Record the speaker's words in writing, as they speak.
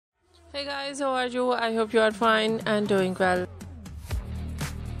Hey guys, how are you? I hope you are fine and doing well.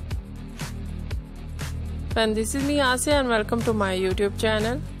 And this is me Asya and welcome to my YouTube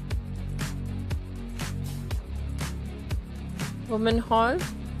channel. Women Haul.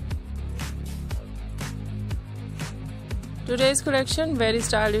 Today's collection, very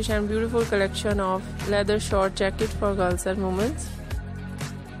stylish and beautiful collection of leather short jacket for girls and women.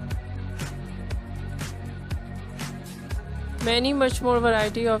 Much more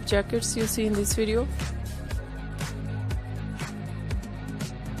variety of jackets you see in this video.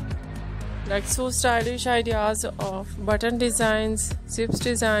 Like so stylish ideas of button designs, zips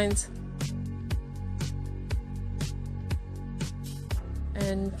designs,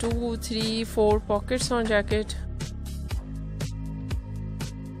 and 2, 3, 4 pockets on jacket.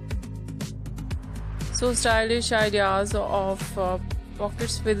 So stylish ideas of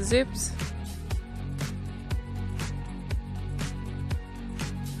pockets with zips.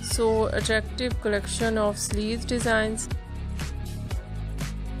 So attractive collection of sleeves designs,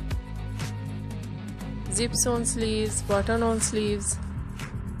 zips on sleeves, button on sleeves.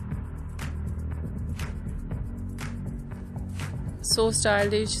 So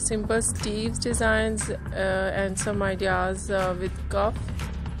stylish simple sleeves designs and some ideas with cuff.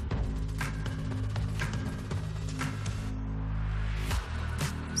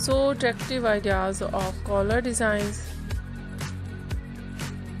 So attractive ideas of collar designs.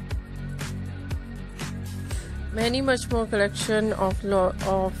 Much more collection of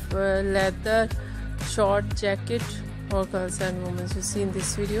leather short jacket for girls and women you see in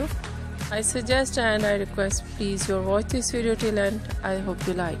this video. I suggest and I request please you watch this video till end. I hope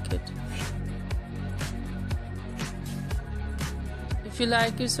you like it. If you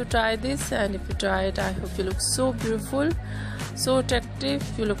like it, so try this, and if you try it, I hope you look so beautiful, so attractive,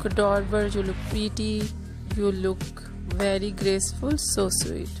 you look adorable, you look pretty, you look very graceful, so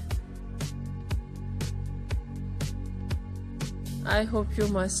sweet. I hope you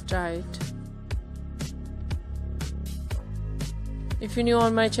must try it. If you're new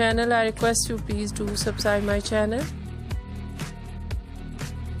on my channel, I request you please do subscribe my channel.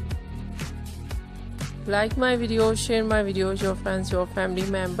 Like my videos, share my videos, your friends, your family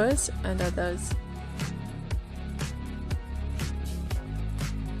members and others.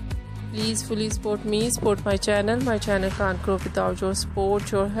 Please fully support me, support my channel. My channel can't grow without your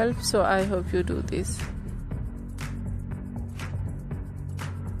support, your help, so I hope you do this.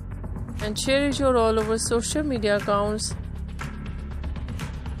 And share it your all over social media accounts.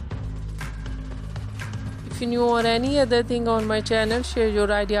 If you know or any other thing on my channel, share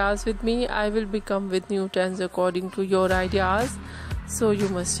your ideas with me. I will become with new trends according to your ideas, so you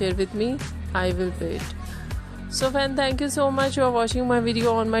must share with me. I will wait. So friend, thank you so much for watching my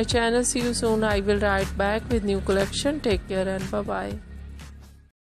video on my channel. See you soon. I will write back with new collection. Take care and bye bye.